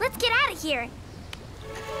 let's get out of here.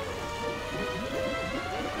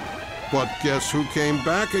 But guess who came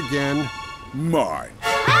back again? Mine.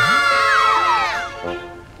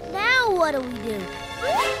 Now what do we do?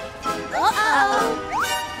 Uh-oh.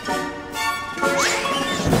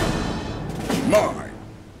 Mine.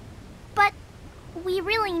 But we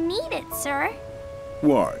really need it, sir,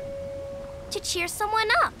 Why? to cheer someone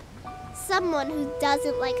up. Someone who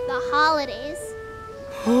doesn't like the holidays.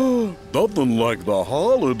 Nothing like the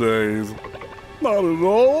holidays. Not at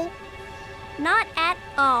all. Not at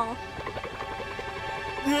all.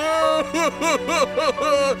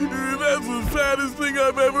 That's the saddest thing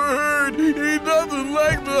I've ever heard. He doesn't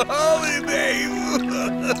like the holidays.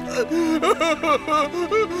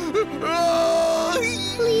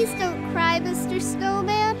 Please don't cry, Mr.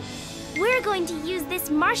 Snowman. We're going to use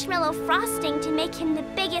this marshmallow frosting to make him the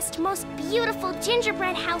biggest, most beautiful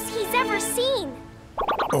gingerbread house he's ever seen.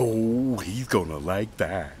 Oh, he's gonna like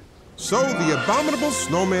that. So the abominable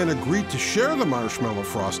snowman agreed to share the marshmallow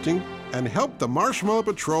frosting and help the Marshmallow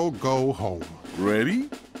Patrol go home. Ready?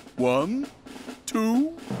 1,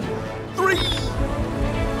 2, 3.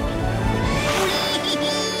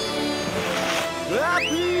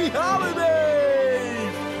 Happy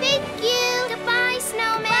holidays! Thank you. Goodbye,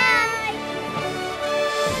 snowman.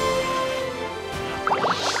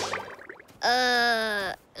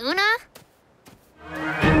 Oona?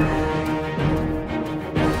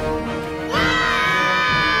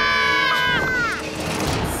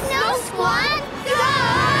 Snow Squad, go!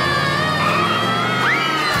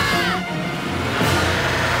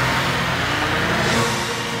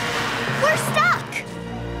 We're stuck.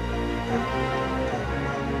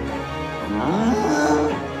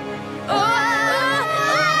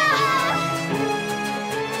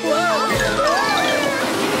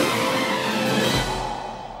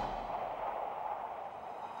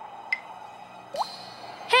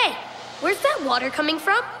 Hey, where's that water coming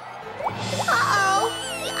from? Uh-oh,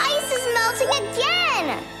 the ice is melting again.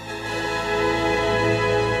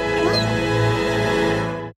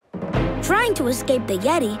 Trying to escape the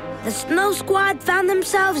Yeti, the Snow Squad found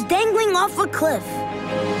themselves dangling off a cliff.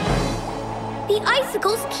 The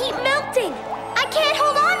icicles keep melting. I can't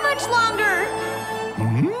hold on much longer.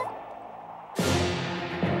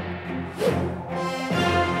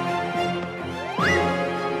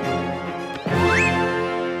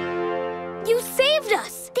 You saved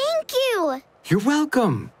us. Thank you. You're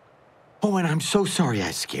welcome. Oh, and I'm so sorry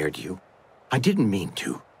I scared you. I didn't mean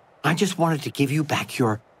to. I just wanted to give you back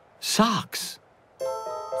your socks.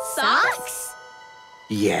 Socks?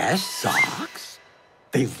 Yes, socks.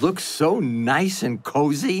 They look so nice and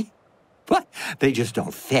cozy, but they just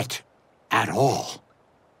don't fit at all.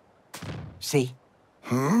 See?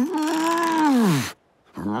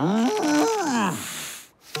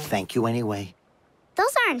 Thank you anyway.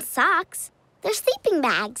 Those aren't socks. They're sleeping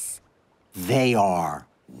bags. They are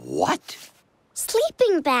what?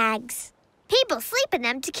 Sleeping bags. People sleep in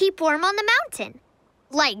them to keep warm on the mountain.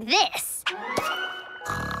 Like this.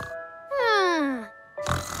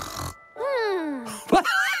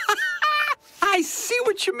 I see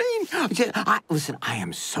what you mean. Listen, I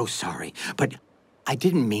am so sorry, but I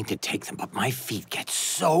didn't mean to take them, but my feet get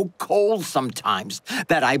so cold sometimes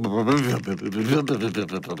that I...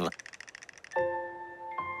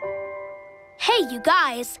 Hey, you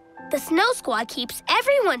guys. The Snow Squad keeps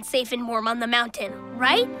everyone safe and warm on the mountain,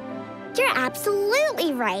 right? You're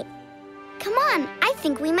absolutely right. Come on, I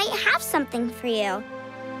think we might have something for you.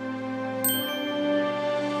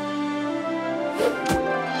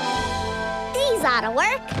 These ought to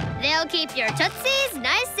work. They'll keep your tootsies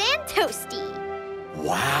nice and toasty.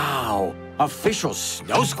 Wow, official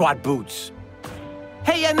Snow Squad boots.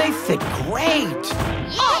 Hey, and they fit great.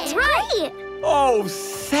 That's right. Oh,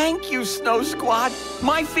 thank you, Snow Squad.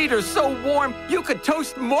 My feet are so warm, you could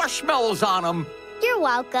toast marshmallows on them. You're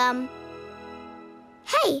welcome.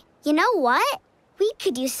 Hey, you know what? We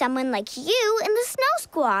could use someone like you in the Snow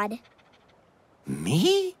Squad.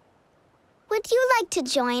 Me? Would you like to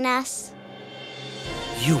join us?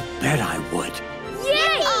 You bet I would.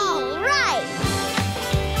 Yay! All right!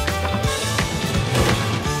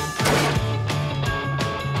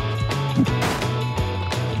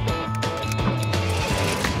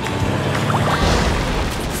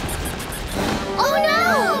 Oh no!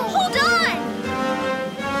 Hold on!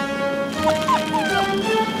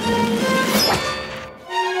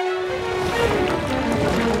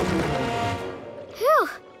 Whew,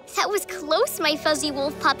 that was close, my fuzzy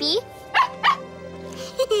wolf puppy.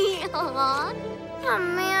 Aww. Oh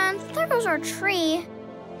man, there goes our tree.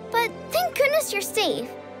 But thank goodness you're safe.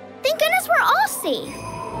 Thank goodness we're all safe.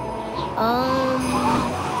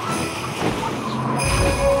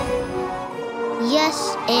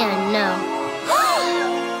 Yes and no.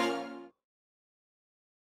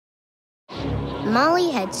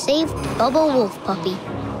 Molly had saved Bubble Wolf Puppy,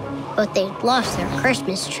 but they'd lost their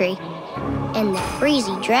Christmas tree, and the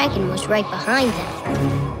Freezy Dragon was right behind them.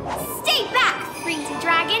 Stay back, Freezy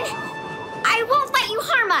Dragon! I won't let you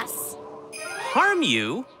harm us! Harm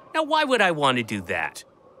you? Now, why would I want to do that?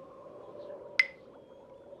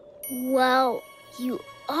 Well, you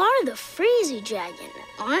are the Freezy Dragon,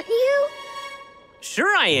 aren't you?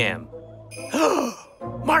 Sure I am.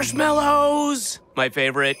 Marshmallows! My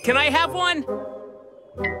favorite. Can I have one?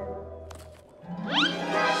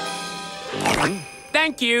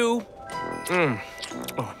 Thank you.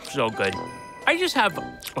 Oh, so good. I just have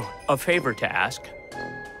a favor to ask.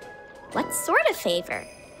 What sort of favor?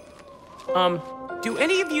 Do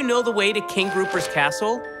any of you know the way to King Grouper's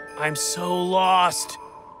castle? I'm so lost.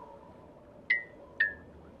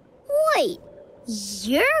 Wait,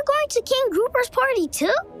 you're going to King Grouper's party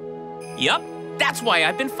too? Yup, that's why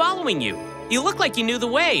I've been following you. You look like you knew the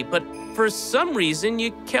way, but for some reason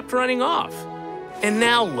you kept running off. And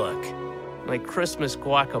now look, my Christmas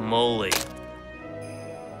guacamole.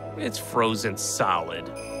 It's frozen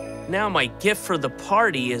solid. Now my gift for the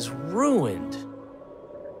party is ruined.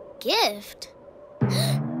 Gift?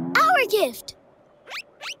 Our gift!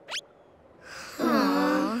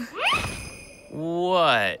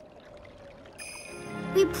 What?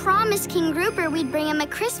 We promised King Grouper we'd bring him a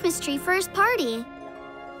Christmas tree for his party.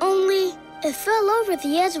 Only it fell over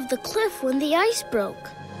the edge of the cliff when the ice broke.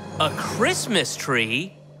 A Christmas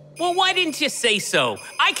tree? Well, why didn't you say so?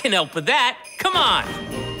 I can help with that. Come on.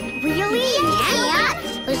 Really? Yeah.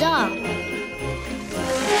 Huzzah!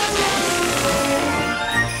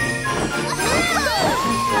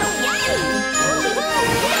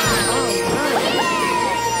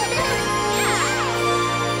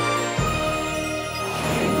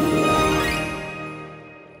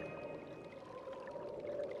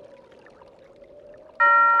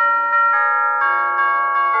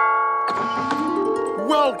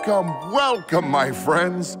 Welcome, welcome, my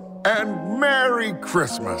friends, and Merry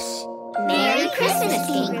Christmas. Merry Christmas,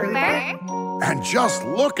 King Grouper. And And just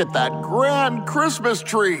look at that grand Christmas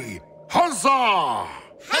tree. Huzzah!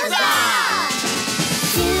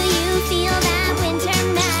 Do you feel that winter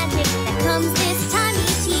magic that comes this time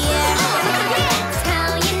each year? That's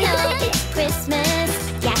how you know it's Christmas.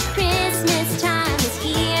 Yeah, Christmas time is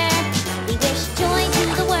here. We wish joy to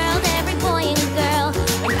the world, every boy and girl,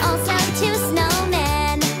 and also to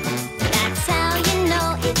snowmen. That's how you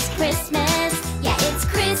know it's Christmas. Yeah, it's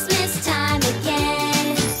Christmas time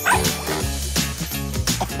again.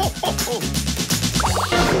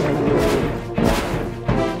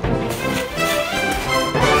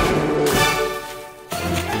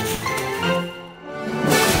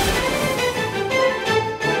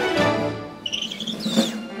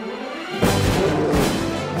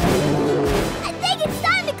 I think it's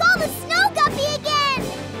time to call the Snow Guppy again.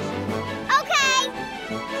 Okay.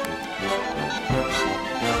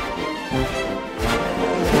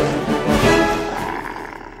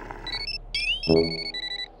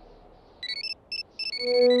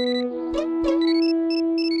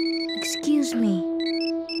 Excuse me.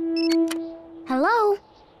 Hello?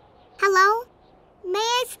 Hello? May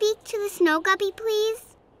I speak to the Snow Guppy,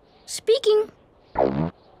 please? Speaking.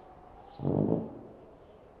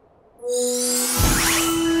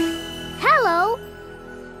 Hello?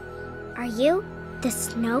 Are you the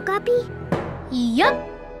Snow Guppy? Yup.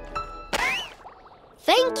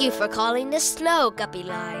 Thank you for calling the Snow Guppy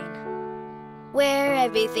line, where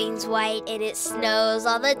everything's white and it snows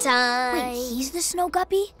all the time. Wait, he's the Snow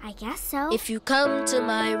Guppy? I guess so. If you come to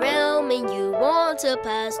my realm and you want to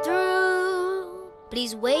pass through,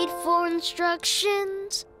 please wait for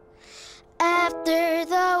instructions after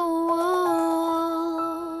the woo.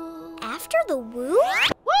 After the woo?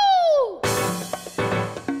 Woo!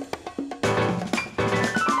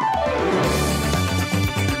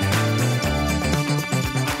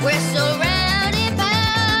 We're surrounded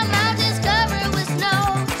by mountains covered with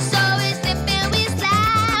snow, so we slip and we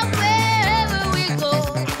slide wherever we go.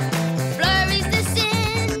 Flurries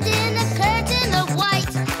descend in a curtain of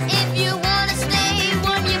white. If you wanna stay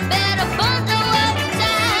warm, you better bundle up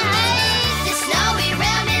tight. The snowy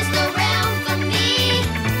realm is the realm for me.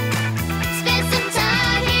 Spend some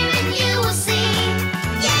time here and you will see.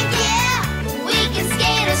 Yeah, yeah, we can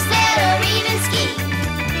skate or sled or even ski.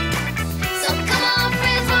 So come on,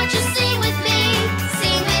 friends, won't you sing with me?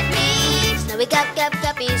 Sing with me. Snowy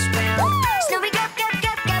guppies round. Snowy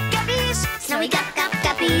guppies. Snowy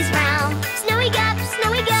guppies round. Snowy guppies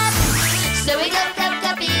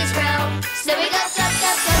round. Snowy guppies.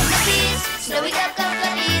 Snowy guppies. Snowy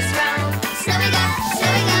guppies round. Snowy gup.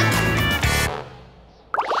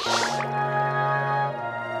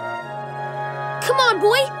 Come on,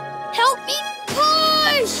 boy. Help me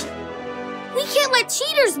push. We can't let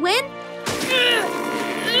cheaters win.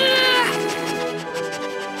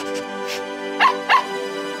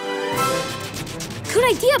 Good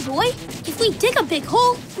idea, boy. If we dig a big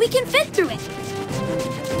hole, we can fit through it.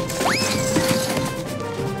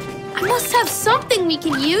 I must have something we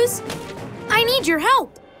can use. I need your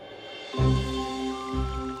help.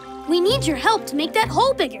 We need your help to make that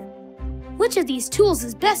hole bigger. Which of these tools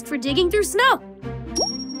is best for digging through snow?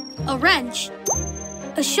 A wrench,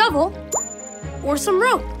 a shovel, or some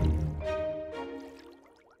rope?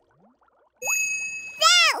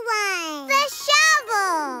 That one! The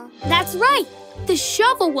shovel! That's right. The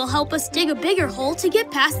shovel will help us dig a bigger hole to get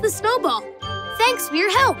past the snowball. Thanks for your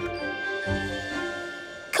help.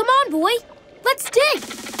 Come on, boy. Let's dig.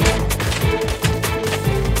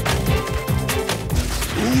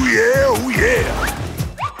 Oh yeah, oh yeah.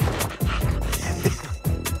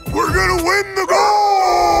 We're gonna win the goal!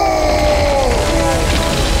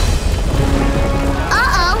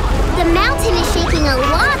 Uh-oh! The mountain is shaking a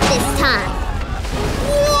lot this time.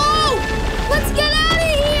 Whoa! Let's get out of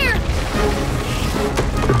here!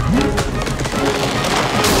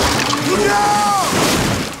 Look out!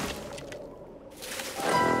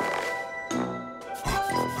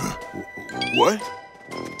 What?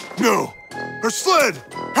 No! Our sled!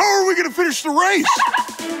 How are we gonna finish the race?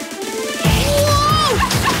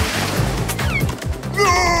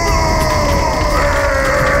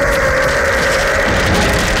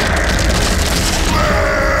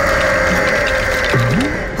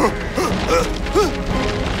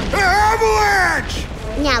 Avalanche!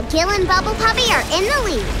 Now Gil and Bubble Puppy are in the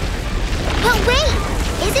lead. But wait!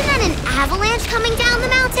 Isn't that an avalanche coming down the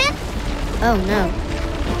mountain? Oh, no.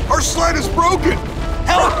 Our sled is broken!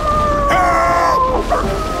 Help! Help!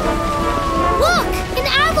 Look! An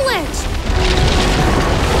avalanche!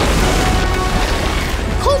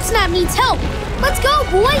 Cold Snap needs help. Let's go,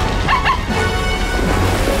 boy!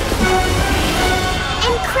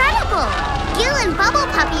 Incredible! Gil and Bubble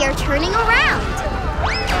Puppy are turning around.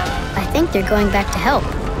 I think they're going back to help.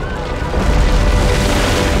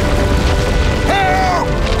 Help!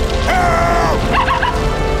 Help!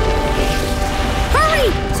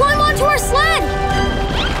 Hurry! Climb onto our sled!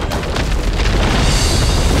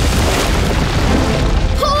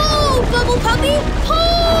 Pull, Bubble Puppy!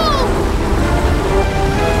 Pull!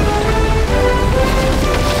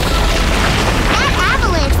 That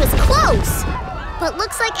avalanche was close. But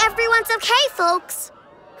looks like everyone's okay, folks.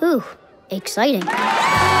 Ooh, exciting.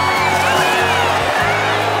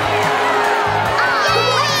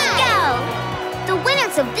 The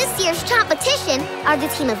winners of this year's competition are the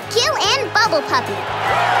team of Gil and Bubble Puppy.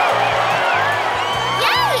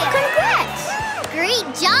 Yay! Congrats! Great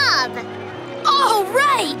job! All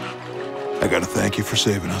right! I gotta thank you for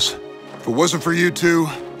saving us. If it wasn't for you two,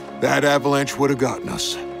 that avalanche would have gotten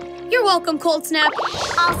us. You're welcome, Cold Snap.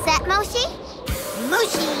 All set, Moshi?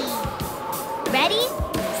 Moshi! Ready,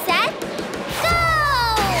 set, go!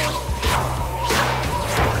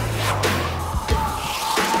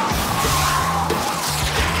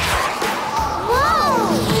 Whoa!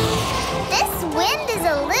 This wind is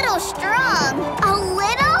a little strong. A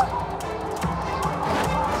little?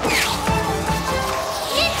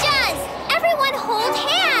 Ninjas! Everyone hold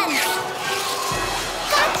hands!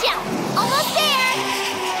 Gotcha! Almost there!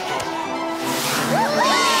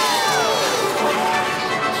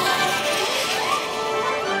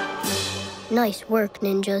 Nice work,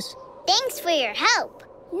 ninjas. Thanks for your help.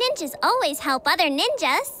 Ninjas always help other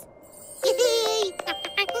ninjas. Here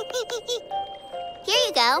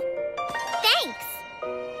you go. Thanks!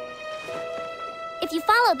 If you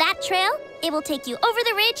follow that trail, it will take you over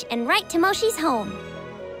the ridge and right to Moshi's home.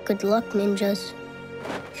 Good luck, ninjas.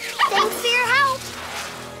 Thanks for your help.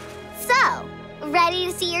 So, ready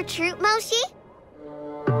to see your troop, Moshi?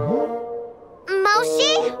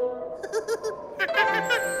 Moshi?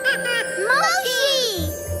 Moshi!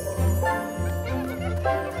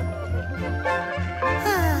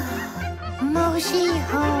 Moshi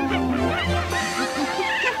home.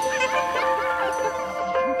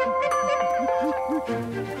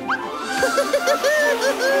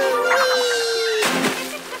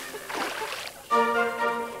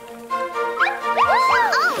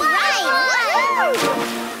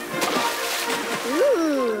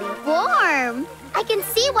 I can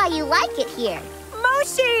see why you like it here.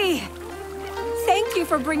 Moshi! Thank you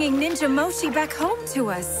for bringing Ninja Moshi back home to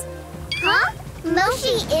us. Huh?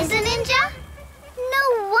 Moshi is a ninja?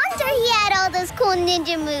 No wonder he had all those cool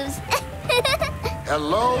ninja moves.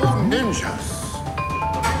 Hello, ninjas.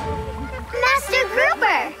 Master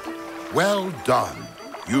Grouper! Well done.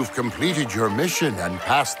 You've completed your mission and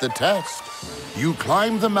passed the test. You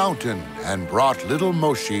climbed the mountain and brought little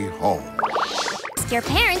Moshi home. Ask your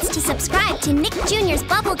parents to subscribe to Nick Jr.'s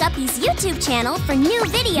Bubble Guppies YouTube channel for new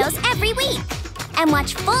videos every week. And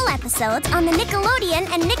watch full episodes on the Nickelodeon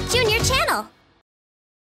and Nick Jr. channel.